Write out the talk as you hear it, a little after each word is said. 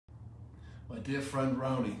My dear friend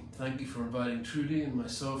Raoni, thank you for inviting Trudie and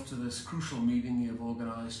myself to this crucial meeting you have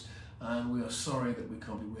organised, and we are sorry that we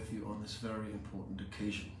can't be with you on this very important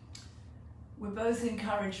occasion. We're both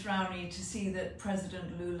encouraged, Raoni, to see that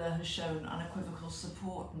President Lula has shown unequivocal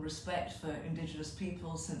support and respect for Indigenous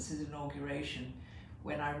peoples since his inauguration,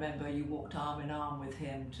 when I remember you walked arm in arm with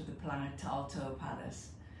him to the Planet Alto Palace.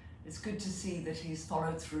 It's good to see that he's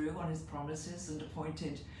followed through on his promises and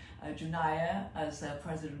appointed Junaya as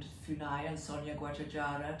President of FUNAI and Sonia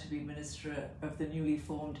Guajajara to be Minister of the newly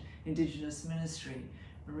formed Indigenous Ministry.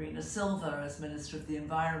 Marina Silva as Minister of the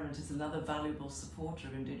Environment is another valuable supporter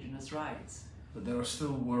of Indigenous rights. But there are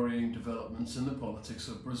still worrying developments in the politics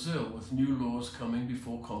of Brazil, with new laws coming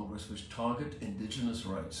before Congress which target Indigenous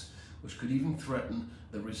rights, which could even threaten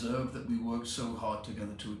the reserve that we worked so hard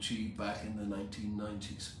together to achieve back in the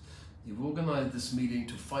 1990s. You've organised this meeting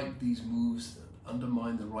to fight these moves that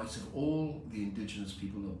undermine the rights of all the Indigenous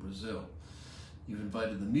people of Brazil. You've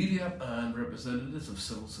invited the media and representatives of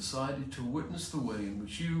civil society to witness the way in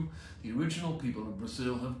which you, the original people of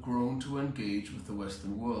Brazil, have grown to engage with the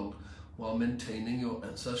Western world while maintaining your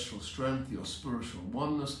ancestral strength, your spiritual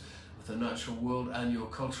oneness with the natural world, and your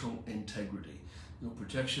cultural integrity. Your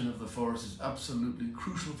protection of the forest is absolutely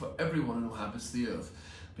crucial for everyone who inhabits the earth,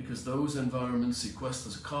 because those environments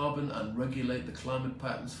sequester carbon and regulate the climate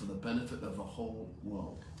patterns for the benefit of the whole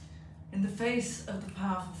world. In the face of the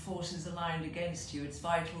powerful forces aligned against you, it's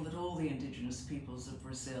vital that all the Indigenous peoples of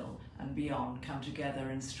Brazil and beyond come together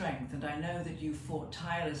in strength, and I know that you fought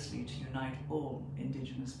tirelessly to unite all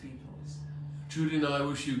Indigenous peoples. Trudie and I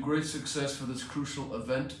wish you great success for this crucial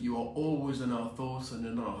event. You are always in our thoughts and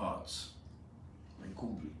in our hearts.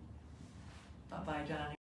 Bye-bye, darling.